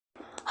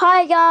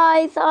Hi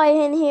guys,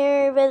 Ian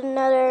here with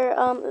another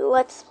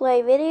Let's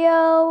Play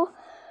video.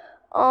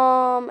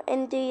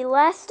 In the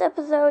last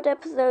episode,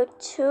 episode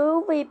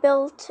 2, we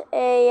built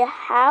a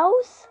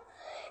house.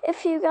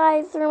 If you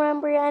guys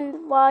remember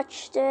and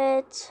watched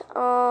it,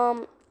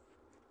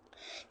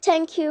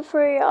 thank you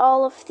for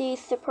all of the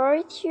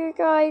support you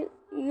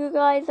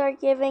guys are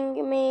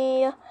giving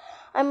me.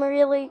 I'm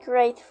really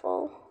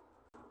grateful.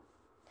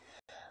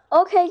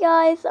 Okay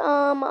guys,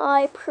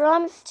 I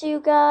promised you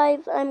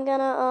guys I'm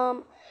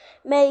gonna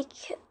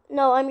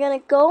I'm gonna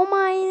go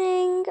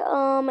mining,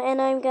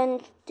 and I'm gonna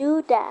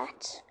do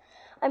that.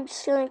 I'm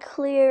just gonna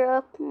clear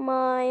up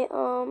my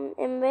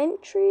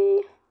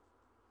inventory.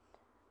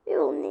 We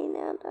will need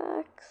that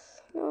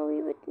axe. No,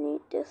 we would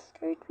need this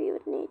dirt. We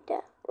would need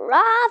that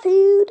raw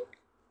food.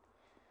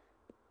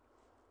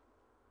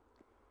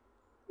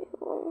 We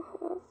will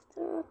have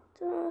this.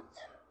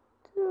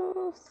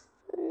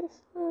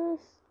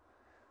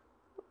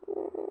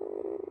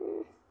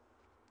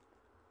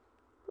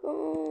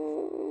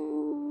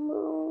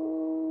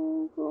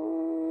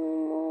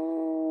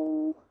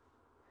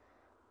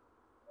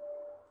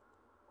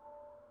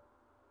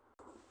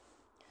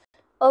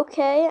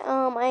 Okay,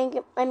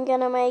 I'm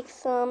gonna make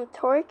some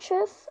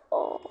torches.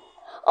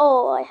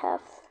 Oh, I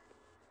have.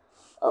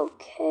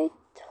 Okay,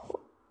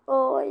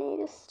 I need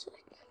a stick.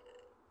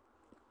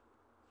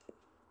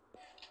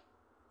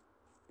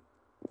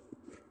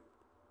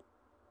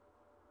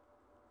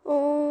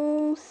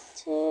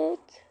 Stick.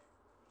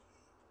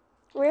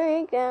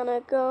 We're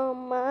gonna go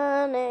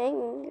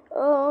mining.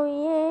 Oh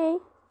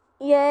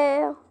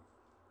yeah.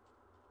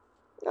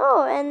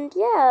 Oh, and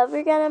yeah,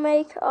 we're gonna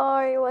make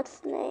our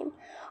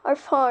our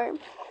farm.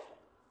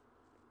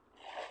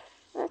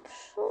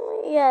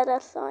 Actually, yeah,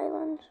 that's the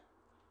island.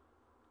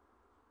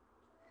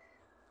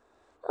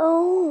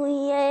 Oh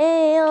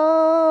yeah.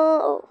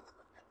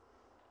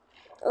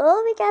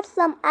 Oh, we got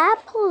some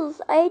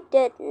apples. I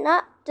did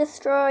not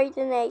destroy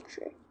the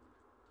nature.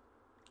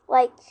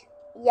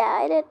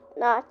 Yeah, I did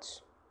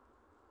not.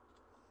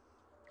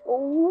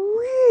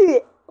 Oh yeah.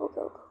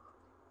 Okay.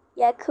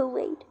 Yeah,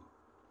 Kool-Aid.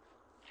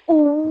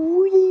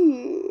 Oh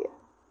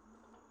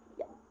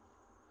yeah.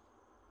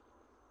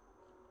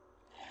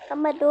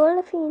 I'm a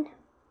dolphin.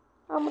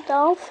 I'm a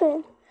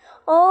dolphin.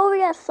 Oh, we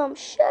got some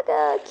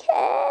sugar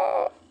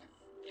cane.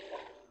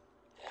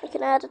 We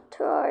can add it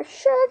to our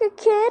sugar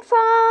cane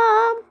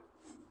farm.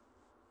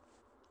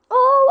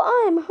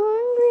 Oh, I'm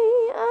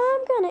hungry.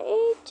 I'm gonna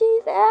eat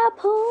these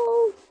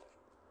apples.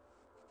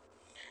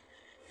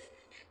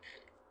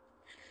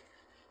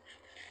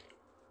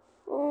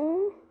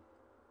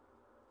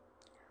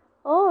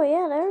 Oh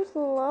yeah, there's a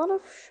lot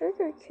of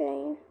sugar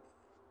cane.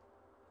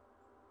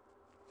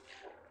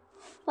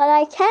 But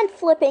I can't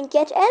flip and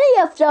get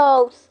any of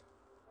those.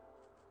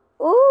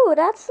 Ooh,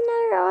 that's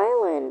another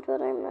island,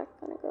 but I'm not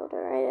gonna go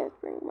there. I didn't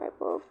bring my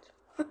boat.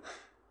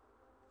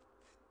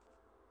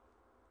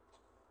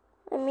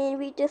 I mean,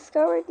 we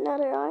discovered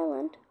another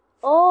island.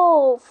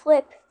 Oh,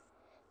 flip.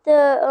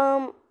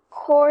 The,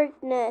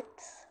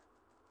 coordinates.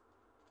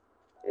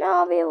 No,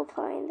 I'll be able to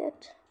find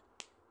it.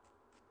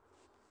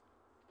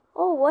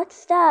 Oh,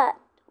 what's that?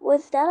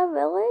 Was that a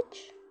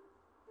village?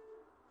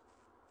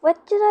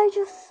 What did I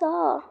just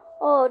saw?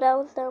 Oh, that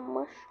was that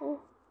mushroom.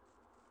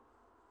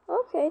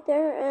 Okay,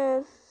 there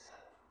is.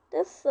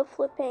 This is a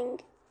flipping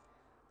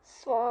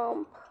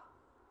swamp.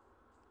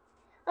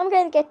 I'm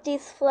gonna get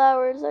these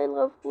flowers. I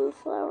love blue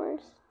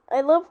flowers.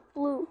 I love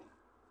blue.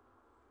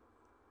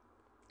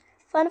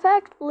 Fun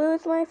fact, blue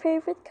is my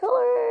favorite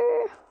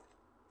color.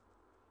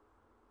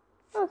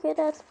 Okay,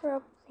 that's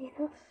probably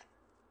enough.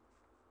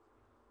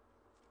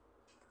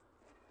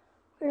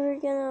 We're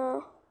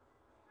gonna...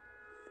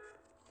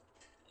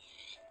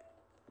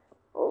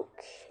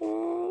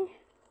 Okay.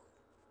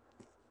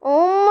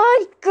 Oh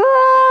my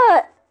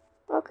god!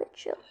 Okay,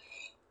 chill.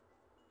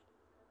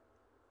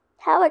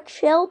 Have a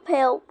chill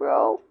pill,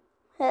 bro.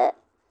 Heh.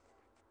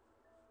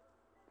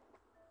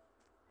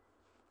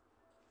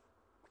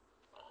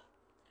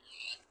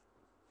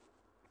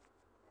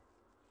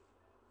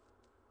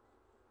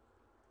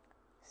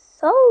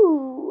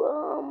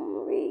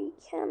 So, we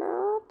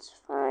cannot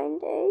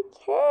find a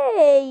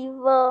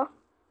cave.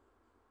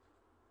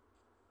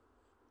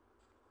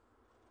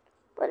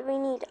 But we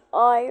need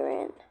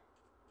iron.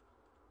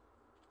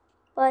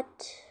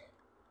 But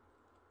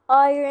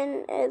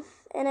iron is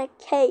in a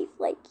cave,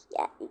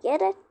 yeah, you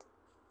get it?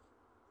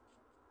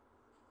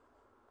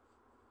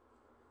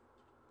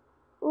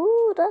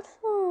 Ooh, that's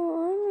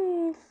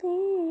so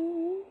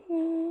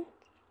amazing.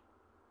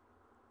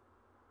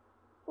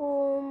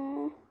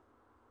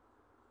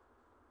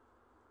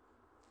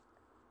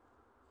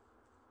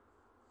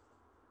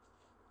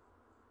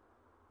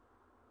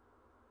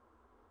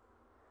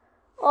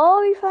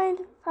 Oh, we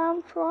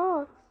found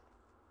frogs.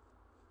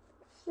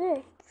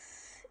 6.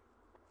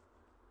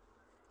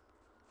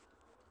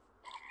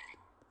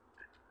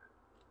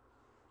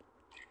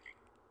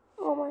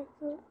 Oh my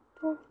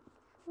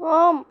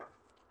god.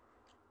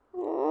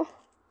 Oh.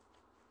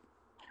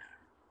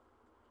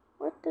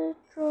 What did it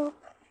drop?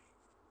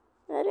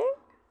 Netting?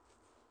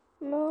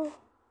 No.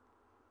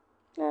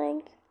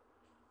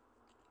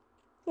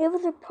 It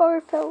was a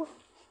powerful.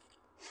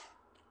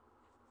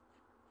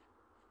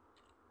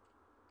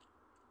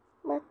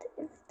 What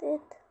is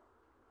it?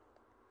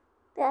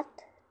 That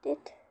did.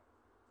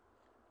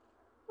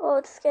 Oh,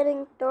 it's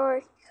getting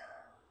dark.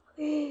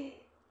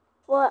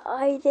 What?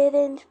 I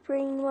didn't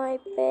bring my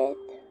bed.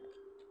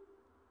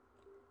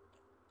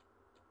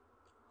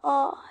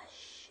 Oh,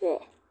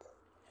 shit.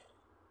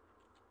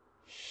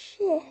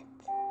 Shit.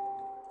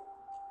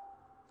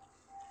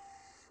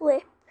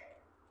 Flip.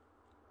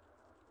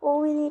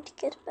 Oh, we need to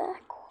get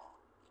back.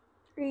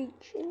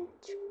 Regent.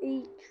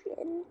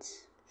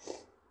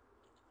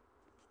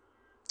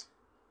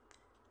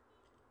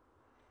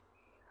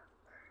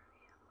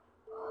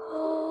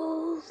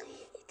 Holy,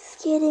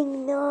 it's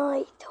getting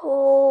night.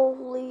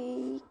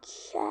 Holy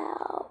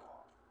cow.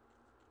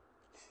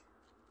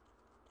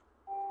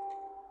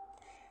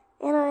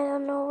 And I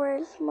don't know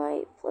where's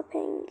my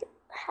flipping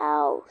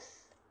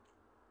house.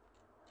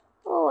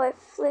 Oh, I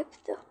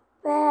flipped the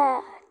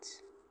bat.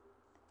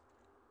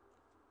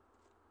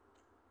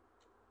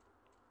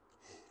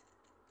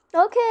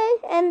 Okay,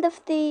 end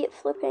of the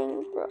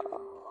flipping, bro.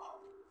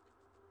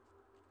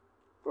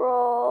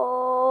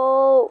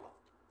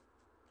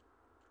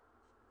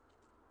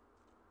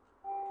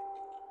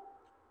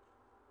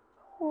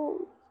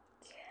 Holy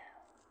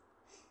cow.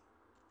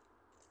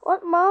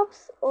 What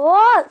mobs?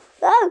 What?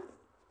 Oh!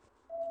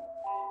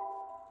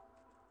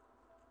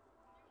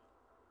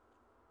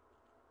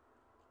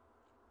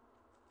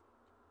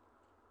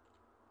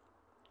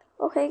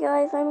 Okay,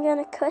 guys, I'm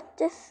gonna cut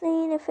this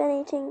scene if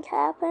anything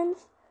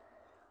happens.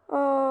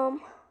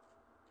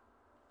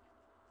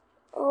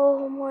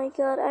 Oh my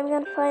god, I'm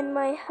gonna find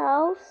my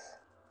house.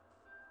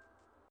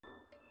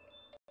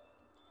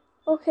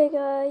 Okay,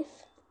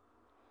 guys.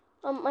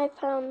 I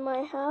found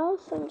my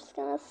house. I'm just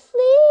gonna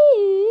sleep.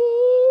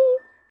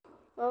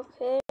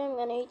 Okay, I'm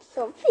gonna eat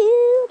some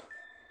food.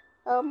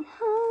 I'm a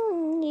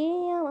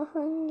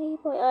hungry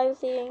boy. I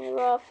was eating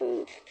raw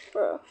food,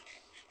 bro.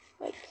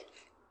 Like,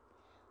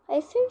 I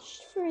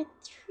searched for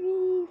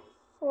 3,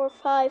 4,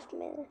 5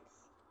 minutes.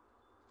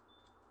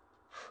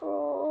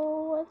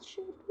 Bro, what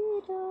should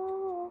we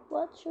do?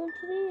 What should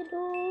we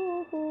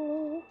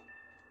do?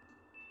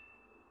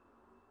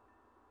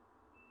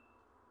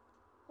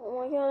 Oh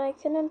my god, I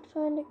couldn't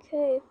find a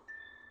cave.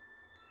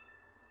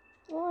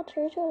 Oh,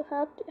 turtle,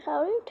 how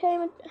do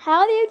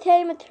you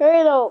tame a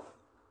turtle?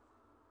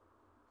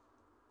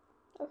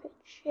 Okay,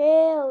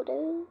 chill,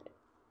 dude.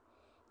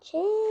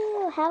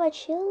 Chill, have a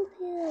chill,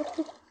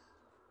 dude.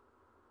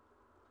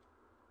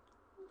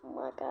 Oh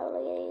my god,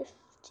 look at these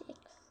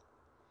sticks.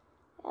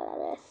 Look at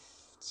this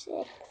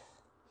sticks.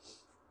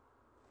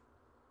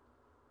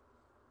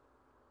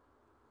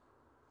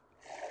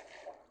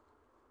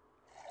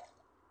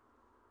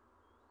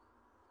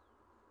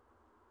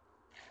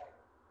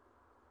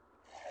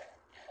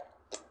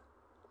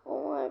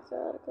 Oh my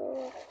god,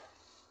 go.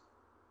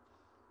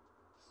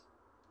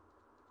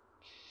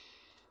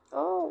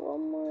 Oh,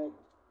 one more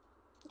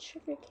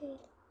sugar cane.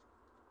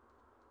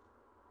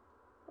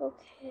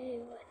 Okay,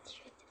 what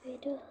should we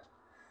do?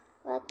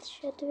 What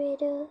should we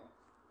do?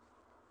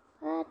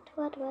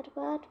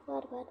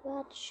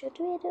 What should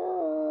we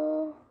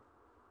do?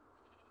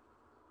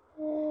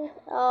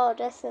 Oh,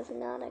 this is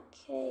not a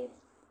cave.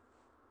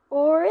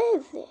 Or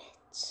is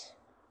it?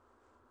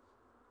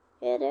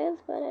 It is,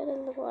 but it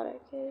is a water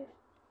cave.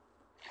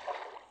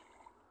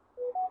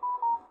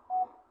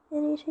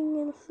 Anything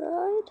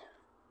inside?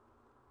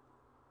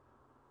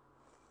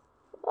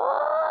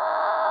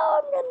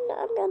 Oh,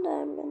 I'm gonna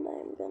die.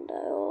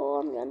 Oh,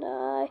 I'm gonna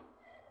die.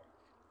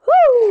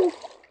 Woo!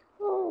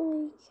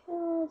 Holy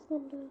cow, I'm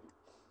gonna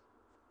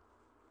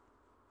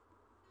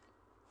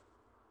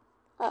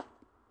die.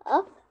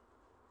 Up.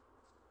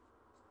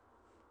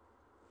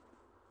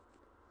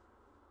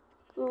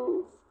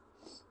 Ooh.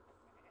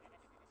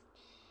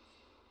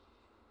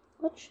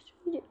 What should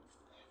we do?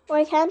 Oh,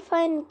 I can't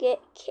find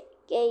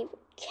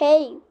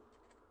cave.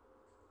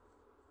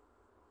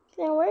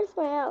 Now, where's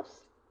my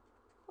house?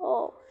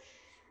 Oh,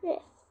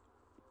 shit.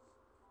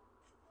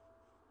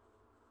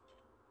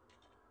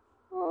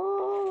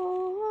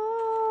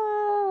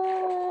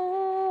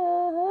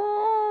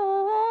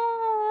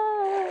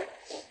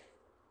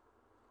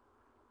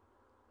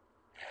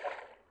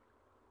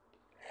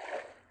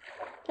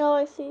 Oh,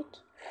 I see it.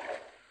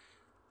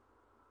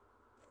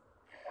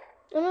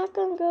 I'm not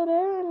gonna go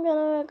there. I'm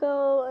gonna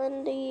go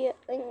in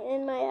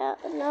my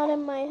not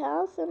in my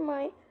house, in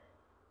my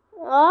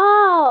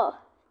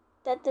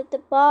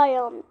the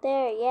biome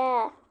there,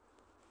 yeah.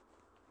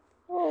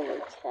 Holy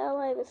cow,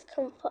 I was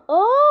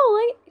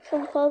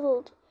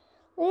confuzzled.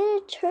 Look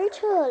at a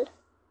turtle.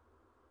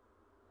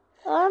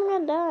 Oh, I'm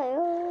gonna die.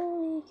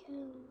 Holy cow,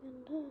 I'm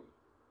gonna die.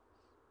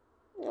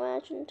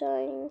 Imagine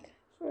dying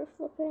for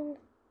flipping.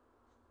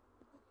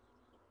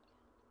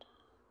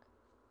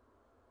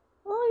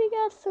 Oh, we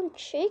got some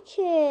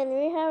chicken.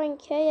 We're having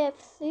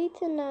KFC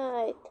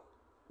tonight.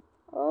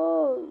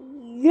 Oh,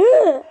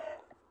 yeah.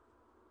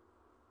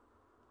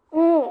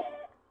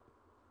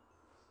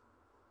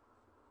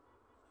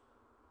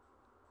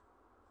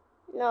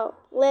 No,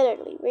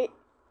 literally.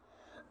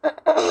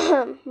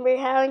 We're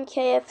having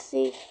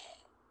KFC.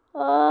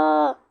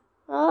 Oh,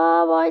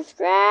 voice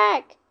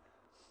crack.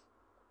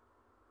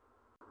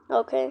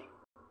 Okay.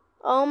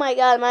 Oh my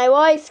god, my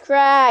voice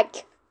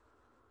crack.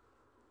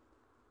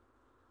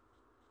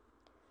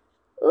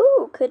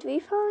 Ooh, could we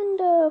find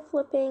a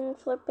flipping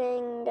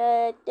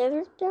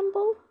desert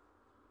temple?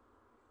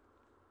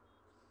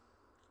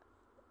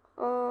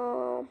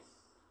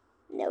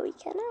 No, we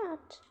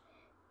cannot,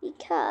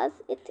 because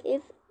it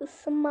is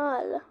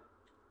small.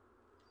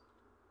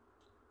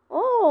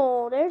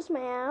 Oh, there's my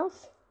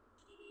house.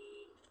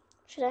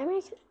 Should I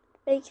make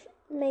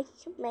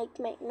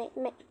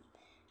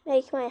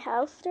my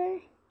house there?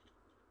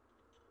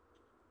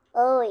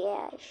 Oh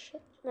yeah, I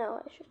should.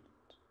 No, I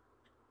shouldn't.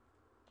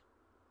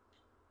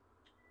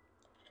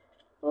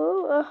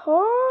 Oh, a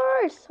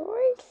horse!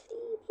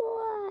 Horsey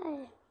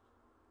boy!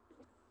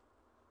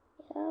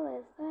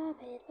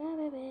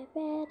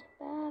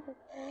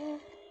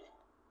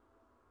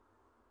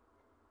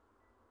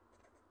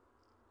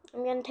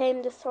 I'm gonna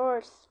tame this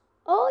horse.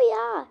 Oh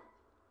yeah!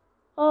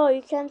 Oh,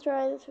 you can't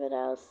ride this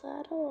without a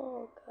saddle?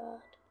 Oh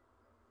god.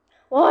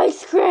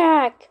 Voice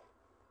crack!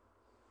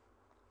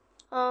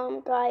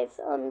 Guys,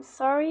 I'm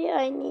sorry,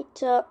 I need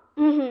to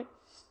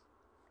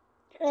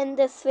end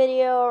this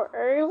video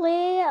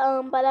early,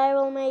 but I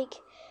will make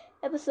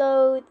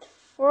episode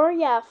 4,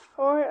 a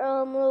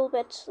little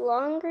bit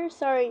longer.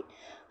 Sorry,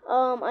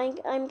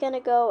 I'm gonna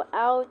go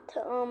out,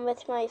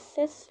 with my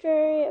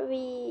sister.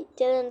 We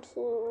didn't,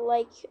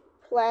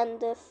 plan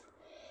this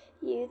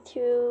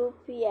YouTube.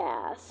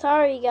 Yeah,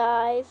 sorry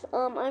guys.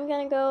 I'm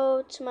gonna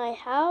go to my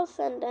house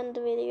and end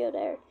the video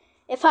there.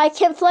 If I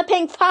can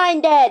flipping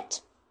find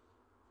it!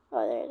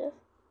 Oh, there it is.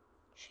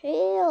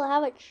 Chill,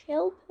 have a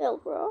chill pill,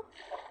 bro.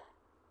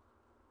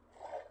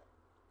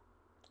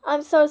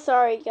 I'm so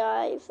sorry,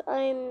 guys.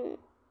 I'm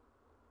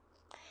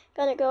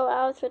gonna go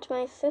out with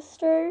my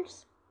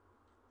sisters.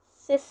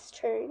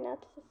 Sister,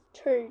 not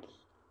sisters.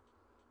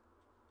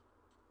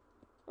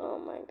 Oh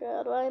my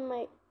god, why am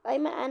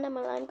I'm an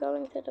animal, I'm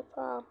going to the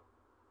farm.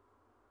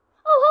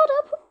 Oh, hold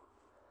up.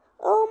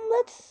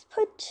 Let's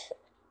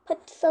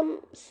put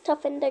some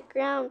stuff in the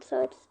ground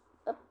so it's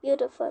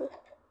beautiful.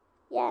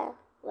 Yeah,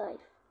 life.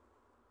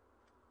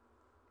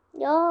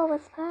 Yo,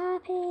 what's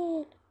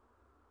poppin'?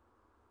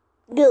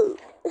 Go.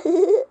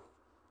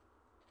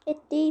 It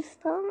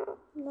despawned.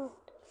 No.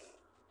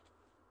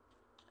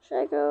 Should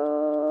I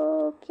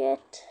go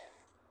get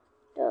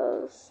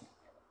those?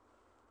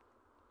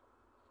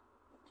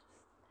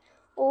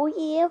 Oh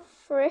yeah,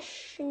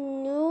 fresh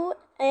new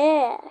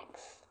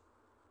eggs.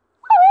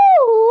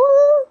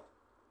 Oh.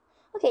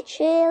 Okay,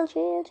 chill.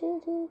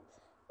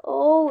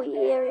 Oh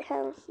yeah, we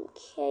have some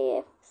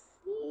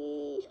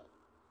KFC.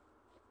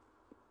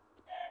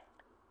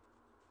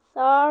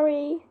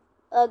 Sorry,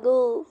 a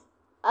goof.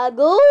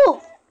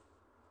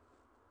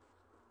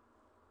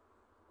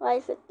 Why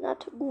is it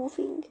not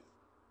goofing?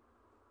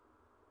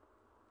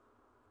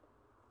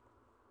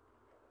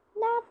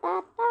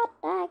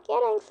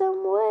 Getting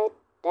some wood.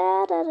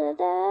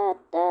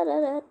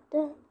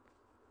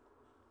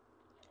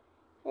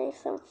 Getting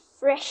some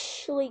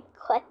freshly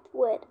cut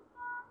wood.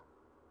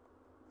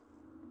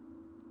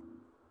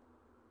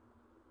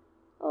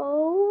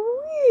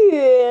 Oh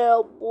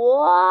yeah,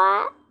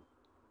 boy.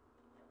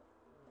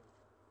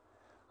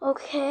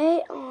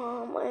 Okay,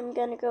 I'm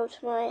gonna go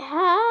to my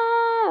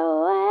house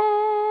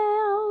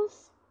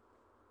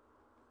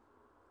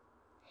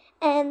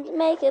and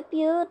make a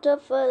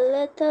beautiful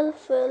little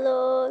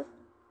pillow.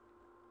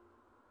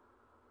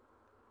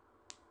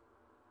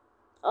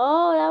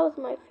 Oh, that was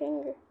my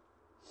finger.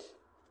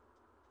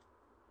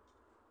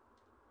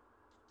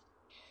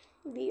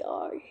 We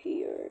are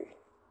here.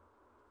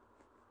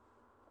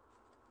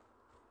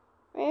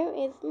 Where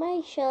is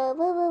my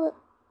shovel?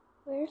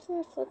 Where's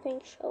my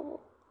flipping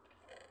shovel?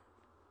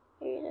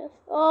 Here it is.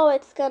 Oh,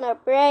 it's gonna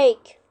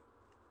break.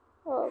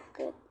 Oh,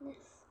 goodness.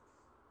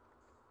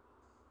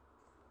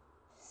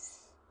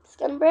 It's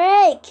gonna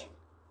break.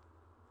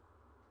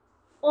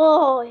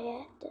 Oh,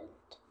 yeah, it didn't.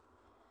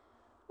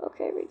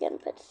 Okay, we're gonna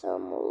put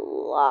some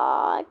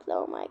logs.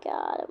 Oh my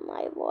god,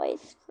 my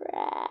voice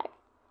cracked.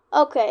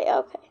 Okay.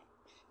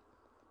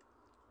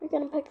 We're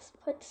gonna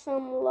put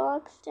some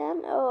logs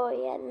down. Oh,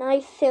 yeah,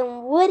 nice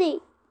and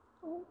woody.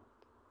 Oh,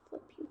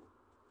 flip you.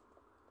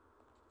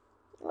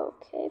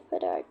 Okay,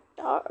 put our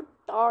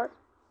door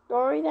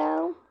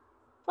down.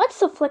 What's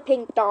the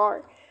flipping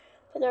door?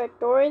 Put our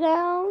door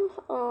down.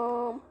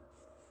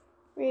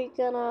 We're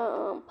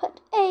gonna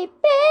put a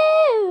bed.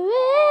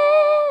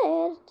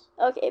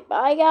 Okay,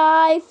 bye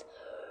guys.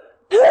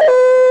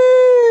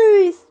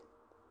 Peace.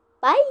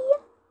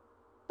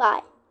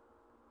 Bye.